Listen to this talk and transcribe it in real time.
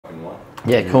in one.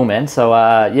 Yeah, cool, man. So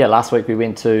yeah, last week we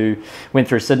went through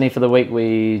Sydney for the week.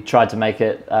 We tried to make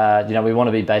it, we want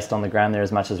to be based on the ground there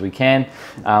as much as we can.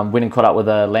 Went and caught up with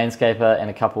a landscaper and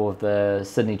a couple of the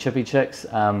Sydney chippy chicks.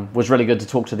 Was really good to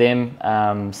talk to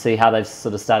them, see how they've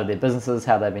sort of started their businesses,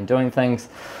 how they've been doing things.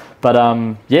 But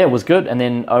yeah, it was good. And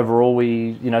then overall,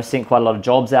 we sent quite a lot of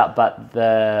jobs out. But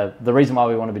the reason why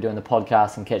we want to be doing the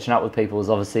podcast and catching up with people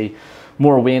is obviously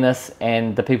more awareness,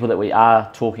 and the people that we are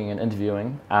talking and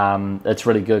interviewing, it's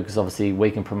really good because obviously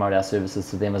we can promote our services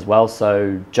to them as well.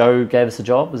 So Joe gave us a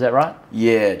job, is that right?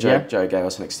 Yeah, Joe gave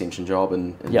us an extension job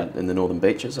in the Northern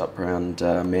Beaches up around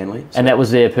Manly. So and that was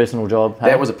their personal job? Hey?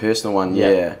 That was a personal one,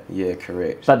 yeah,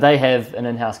 correct. But they have an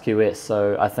in-house QS,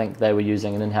 so I think they were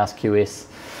using an in-house QS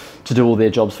to do all their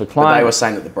jobs for clients. But they were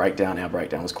saying that our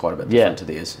breakdown was quite a bit different to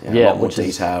theirs. A lot more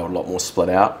detail, a lot more split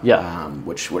out.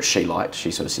 Which she liked.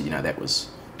 She sort of said, that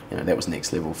was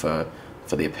next level for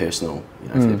their personal,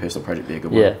 for their personal project. Be a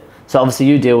good one. Yeah. So obviously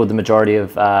you deal with the majority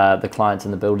of the clients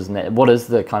and the builders and that. What is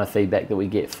the kind of feedback that we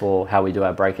get for how we do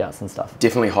our breakouts and stuff?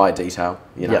 Definitely high detail.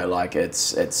 Like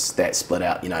it's that split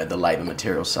out. The labour,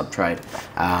 material, subtrade.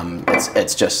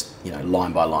 It's just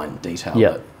line by line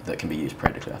detail. That can be used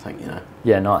practically, I think,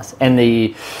 Yeah, nice. And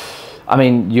you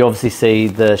obviously see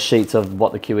the sheets of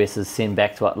what the QSs send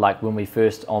back to it, like when we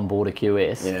first onboard a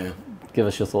QS. Yeah. Give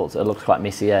us your thoughts. It looks quite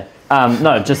messy, yeah.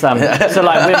 So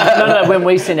like when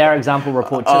we send our example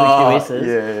report to the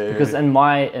QSs, because in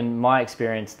my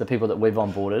experience, the people that we've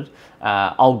onboarded,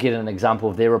 I'll get an example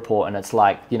of their report and it's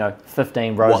like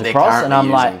 15 rows across, and I'm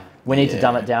like, we need to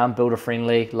dumb it down, builder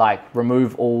friendly, like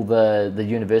remove all the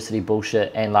university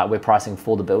bullshit, and like we're pricing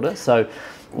for the builder. So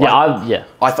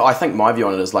I think my view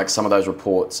on it is like some of those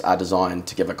reports are designed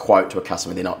to give a quote to a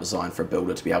customer. They're not designed for a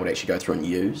builder to be able to actually go through and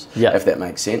use, if that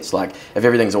makes sense. Like if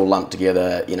everything's all lumped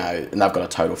together, and they've got a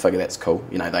total figure, that's cool.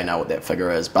 They know what that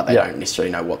figure is, but they don't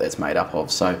necessarily know what that's made up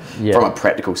of. So from a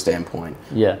practical standpoint,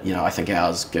 I think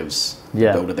ours gives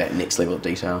the builder that next level of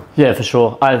detail. Yeah, for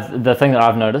sure. The thing that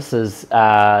I've noticed is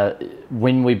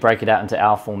when we break it out into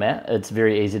our format, it's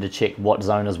very easy to check what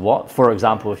zone is what. For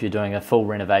example, if you're doing a full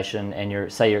renovation and you're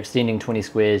extending 20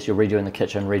 squares, you're redoing the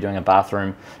kitchen, redoing a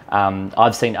bathroom.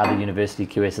 I've seen other university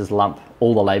QSs lump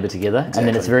all the labour together, and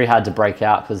then it's very hard to break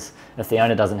out because if the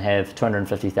owner doesn't have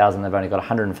 250,000, they've only got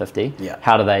 150.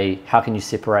 How can you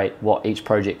separate what each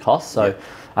project costs? So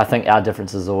I think our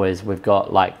difference is always we've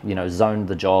got zoned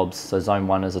the jobs. So zone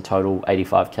 1 is a total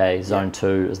 85k, zone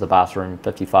 2 is the bathroom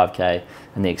 55k,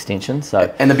 and the extension.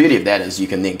 So and the beauty of that is you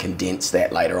can then condense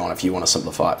that later on if you want to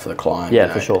simplify it for the client.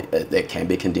 For sure. That can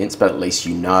be condensed, but at least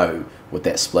with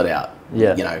that split out,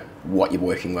 what you're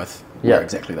working with, where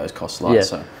exactly those costs lie.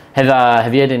 So.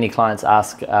 Have you had any clients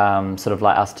ask sort of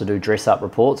like us to do dress up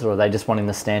reports, or are they just wanting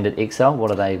the standard Excel? What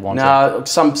do they want? No,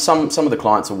 some of the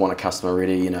clients will want a customer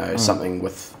ready, something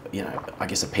with I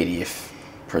guess a PDF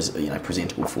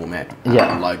presentable format,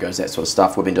 logos, that sort of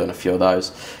stuff. We've been doing a few of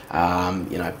those.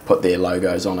 Put their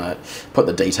logos on it, put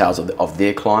the details of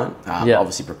their client.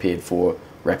 Obviously prepared for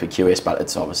RapidQS, but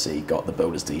it's obviously got the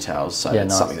builder's details, so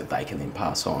it's something that they can then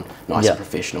pass on. Nice and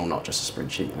professional, not just a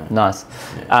spreadsheet. Nice.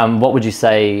 What would you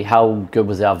say, how good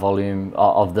was our volume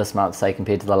of this month, say,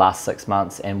 compared to the last 6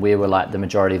 months, and where were like the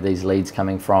majority of these leads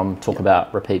coming from? Talk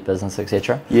about repeat business,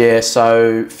 etc. Yeah,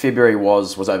 so February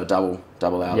was over double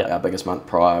our biggest month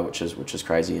prior, which is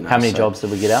crazy. How many jobs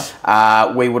did we get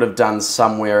out? We would have done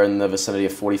somewhere in the vicinity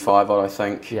of 45 odd, I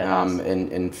think,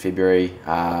 in February.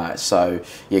 So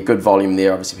good volume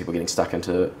there. Obviously, people getting stuck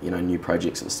into new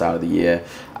projects at the start of the year.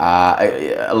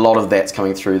 A lot of that's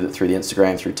coming through the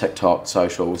Instagram, through TikTok,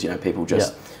 socials. People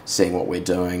just seeing what we're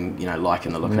doing,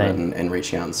 liking the look of it, and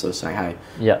reaching out and sort of saying,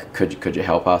 hey, could you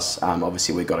help us?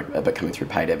 Obviously, we've got a bit coming through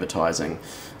paid advertising.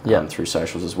 Through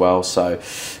socials as well, so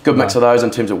good mix of those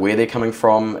in terms of where they're coming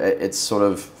from. It's sort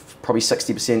of probably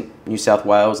 60% New South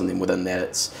Wales, and then within that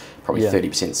it's probably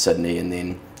 30% Sydney, and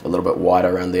then a little bit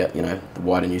wider around the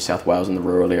wider New South Wales and the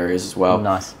rural areas as well.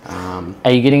 Nice.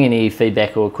 Are you getting any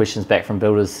feedback or questions back from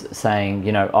builders saying,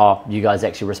 you guys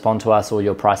actually respond to us, or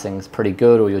your pricing's pretty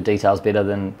good, or your detail's better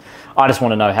than? I just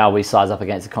want to know how we size up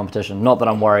against the competition. Not that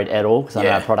I'm worried at all, because I know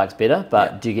our product's better,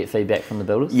 but do you get feedback from the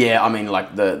builders? Yeah, I mean, like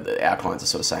our clients are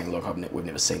sort of saying, look, we've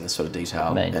never seen this sort of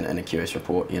detail in a QS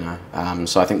report,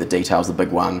 So I think the detail's the big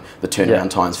one. The turnaround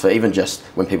times for even just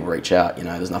when people reach out,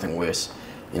 there's nothing worse.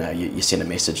 You send a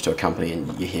message to a company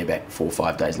and you hear back 4 or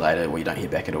 5 days later, or you don't hear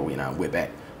back at all. We're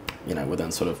back,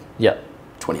 within sort of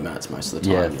 20 minutes most of the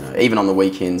time. Even on the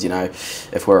weekends,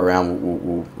 if we're around,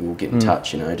 we'll get in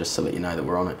touch, just to let you know that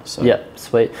we're on it. So. Yeah,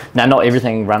 sweet. Now, not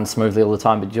everything runs smoothly all the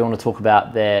time, but do you want to talk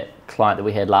about that client that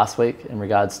we had last week in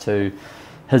regards to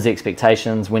his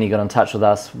expectations when he got in touch with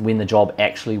us, when the job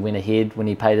actually went ahead, when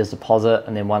he paid his deposit,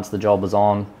 and then once the job was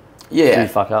on, few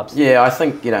fuck ups? Yeah, I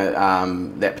think,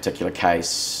 that particular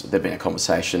case, there'd been a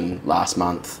conversation last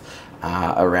month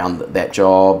around that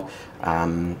job.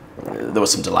 There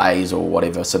was some delays or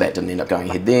whatever, so that didn't end up going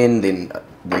ahead then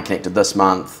reconnected this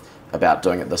month about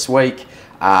doing it this week.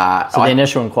 So the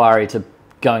initial inquiry to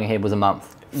going ahead was a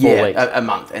month? 4 weeks. A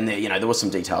month, and there was some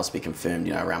details to be confirmed,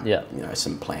 around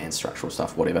some plans, structural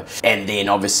stuff, whatever. And then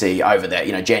obviously over that,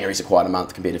 January's a quite a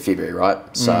month compared to February, right?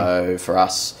 So for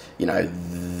us,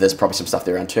 there's probably some stuff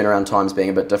there around turnaround times being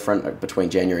a bit different between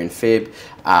January and Feb,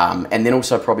 and then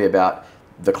also probably about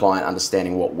the client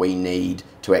understanding what we need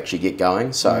to actually get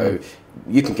going. So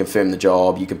you can confirm the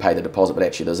job, you can pay the deposit, but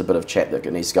actually there's a bit of chat that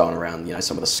needs going around,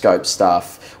 some of the scope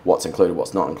stuff, what's included,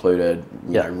 what's not included,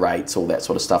 rates, all that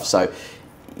sort of stuff. So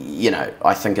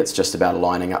I think it's just about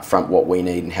aligning up front what we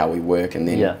need and how we work, and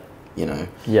then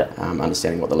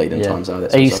understanding what the lead-in times are.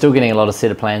 Are you still getting a lot of set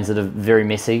of plans that are very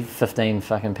messy, 15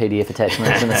 fucking PDF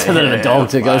attachments, and it's a bit of a dog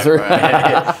to go through?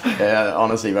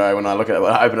 Honestly, bro, when I open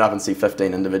it up and see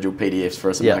 15 individual PDFs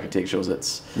for some architecturals,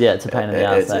 it's a pain in the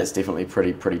ass. It's definitely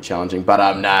pretty challenging. But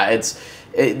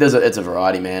it's a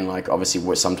variety, man. Like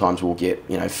obviously, sometimes we'll get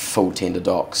full tender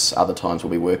docs. Other times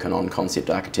we'll be working on concept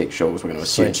architecturals. We're going to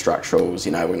assume structurals.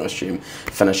 We're going to assume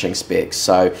finishing specs.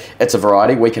 So it's a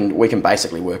variety. We can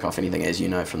basically work off anything, as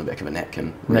from the back of a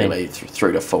napkin, really,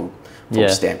 through to full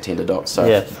stamp tender docs.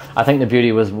 So I think the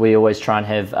beauty was we always try and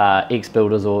have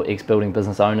ex-builders or ex-building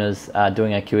business owners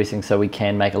doing our QSing, so we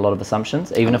can make a lot of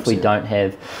assumptions. Even 100%. If we don't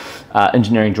have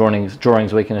engineering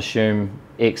drawings, we can assume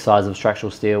X size of structural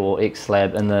steel or X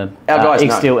slab in the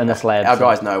X steel in the slab. Our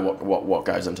guys know what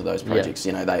goes into those projects.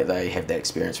 They have that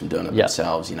experience from doing it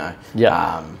themselves.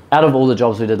 Out of all the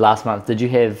jobs we did last month, did you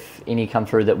have any come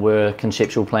through that were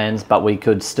conceptual plans, but we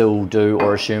could still do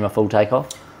or assume a full takeoff?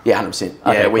 Yeah, 100%.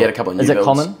 Yeah, we had a couple of new builds. Is it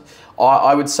common?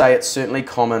 I would say it's certainly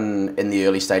common in the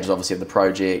early stages, obviously, of the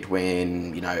project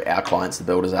when, our clients, the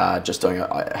builders, are just doing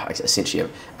essentially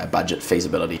a budget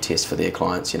feasibility test for their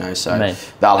clients, so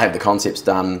they'll have the concepts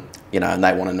done, and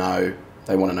they want to know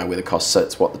where the cost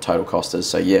sits, what the total cost is.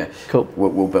 So cool.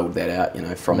 We'll build that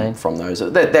out, from those.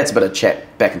 That's a bit of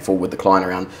chat back and forth with the client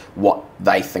around what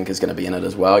they think is going to be in it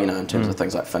as well, in terms of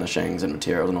things like finishings and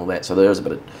materials and all that. So there is a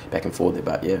bit of back and forth there,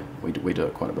 but we do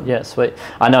it quite a bit. Yeah, sweet.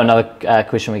 I know another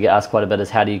question we get asked quite a bit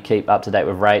is how do you keep up to date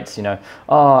with rates?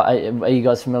 Are you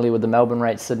guys familiar with the Melbourne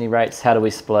rates, Sydney rates? How do we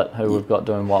split who we've got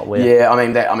doing what where? Yeah, I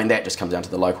mean that just comes down to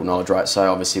the local knowledge, right?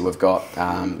 So obviously we've got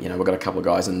we've got a couple of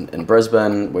guys in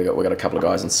Brisbane, we've got a couple of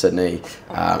guys in Sydney,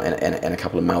 and a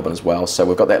couple in Melbourne as well. So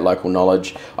we've got that local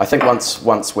knowledge. I think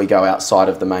once we go outside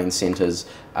of the main centres,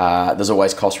 there's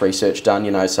always cost research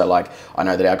done, so like I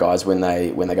know that our guys when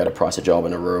they go to price a job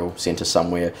in a rural centre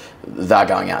somewhere, they're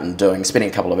going out and spending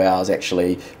a couple of hours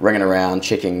actually ringing around,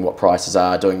 checking what prices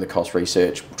are, doing the cost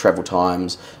research, travel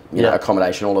times,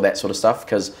 accommodation, all of that sort of stuff,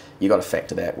 because you got to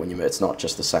factor that when it's not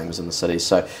just the same as in the cities.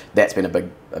 So that's been a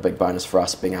big bonus for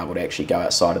us, being able to actually go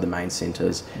outside of the main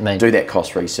centres, do that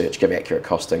cost research, give accurate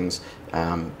costings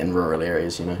in rural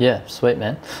areas. Yeah, sweet,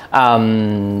 man.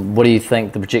 What do you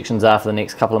think the projections are for the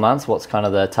next couple of months? What's kind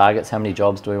of the targets? How many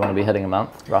jobs do we want to be hitting a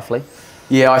month, roughly?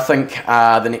 Yeah, I think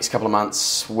the next couple of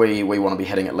months we want to be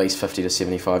hitting at least 50 to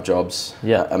 75 jobs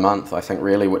a month. I think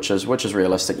really, which is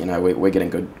realistic. We're getting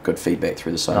good feedback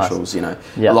through the socials. Nice.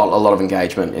 A lot of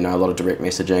engagement. A lot of direct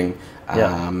messaging.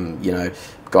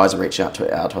 Guys have reached out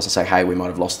to us and say, hey, we might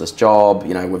have lost this job.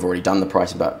 We've already done the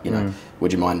pricing, but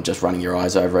would you mind just running your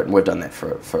eyes over it? And we've done that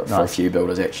for a few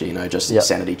builders actually. Just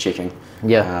sanity checking.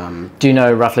 Yeah. Do you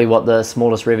know roughly what the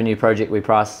smallest revenue project we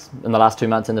priced in the last 2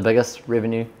 months and the biggest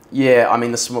revenue? Yeah, I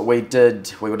mean, we would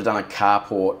have done a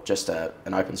carport, just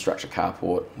an open structure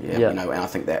carport. And I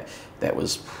think that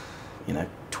was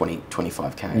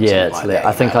 25k. Yeah, it's like that.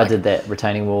 I think I did that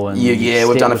retaining wall and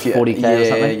we've done a few 40k or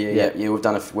something. Yeah,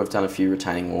 we've done a few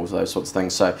retaining walls, those sorts of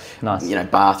things. So nice.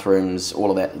 Bathrooms,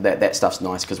 all of that stuff's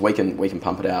nice because we can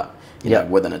pump it out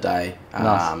within a day.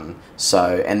 Nice.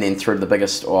 So and then through to the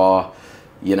biggest,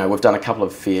 we've done a couple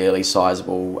of fairly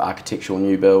sizable architectural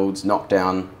new builds,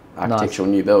 knockdown architectural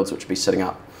new builds, which would be sitting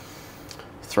up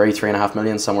 3.5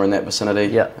 million, somewhere in that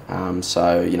vicinity.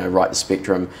 So right the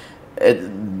spectrum.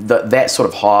 That sort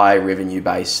of high revenue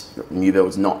based new build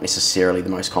is not necessarily the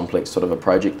most complex sort of a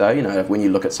project though. When you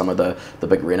look at some of the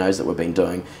big renos that we've been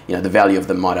doing, the value of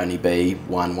them might only be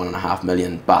 1.5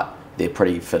 million, but they're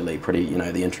pretty fiddly,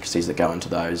 the intricacies that go into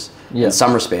those in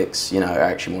some respects are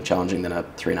actually more challenging than a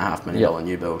 $3.5 million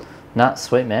new build. No,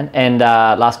 sweet, man. And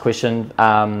last question,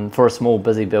 for a small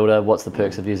busy builder, what's the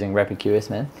perks of using RapidQS,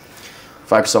 man?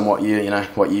 focus on what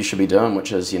you should be doing,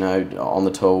 which is on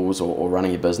the tools or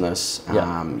running your business. You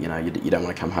don't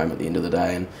want to come home at the end of the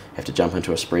day and have to jump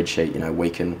into a spreadsheet.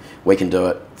 We can do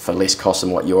it for less cost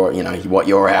than what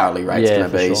your hourly rate's going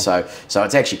to be. Sure. So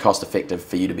it's actually cost effective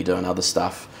for you to be doing other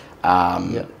stuff.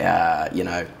 It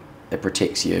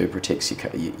protects you, protects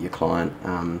your client,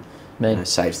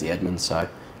 saves the admin. So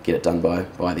get it done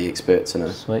by the experts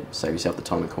and save yourself the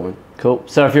time and coin. Cool.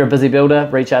 So if you're a busy builder,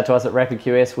 reach out to us at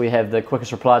RapidQS. We have the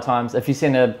quickest reply times. If you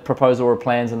send a proposal or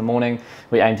plans in the morning,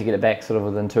 we aim to get it back sort of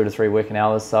within 2 to 3 working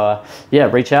hours. So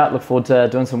reach out. Look forward to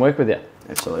doing some work with you.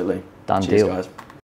 Absolutely. Done Cheers, deal. guys.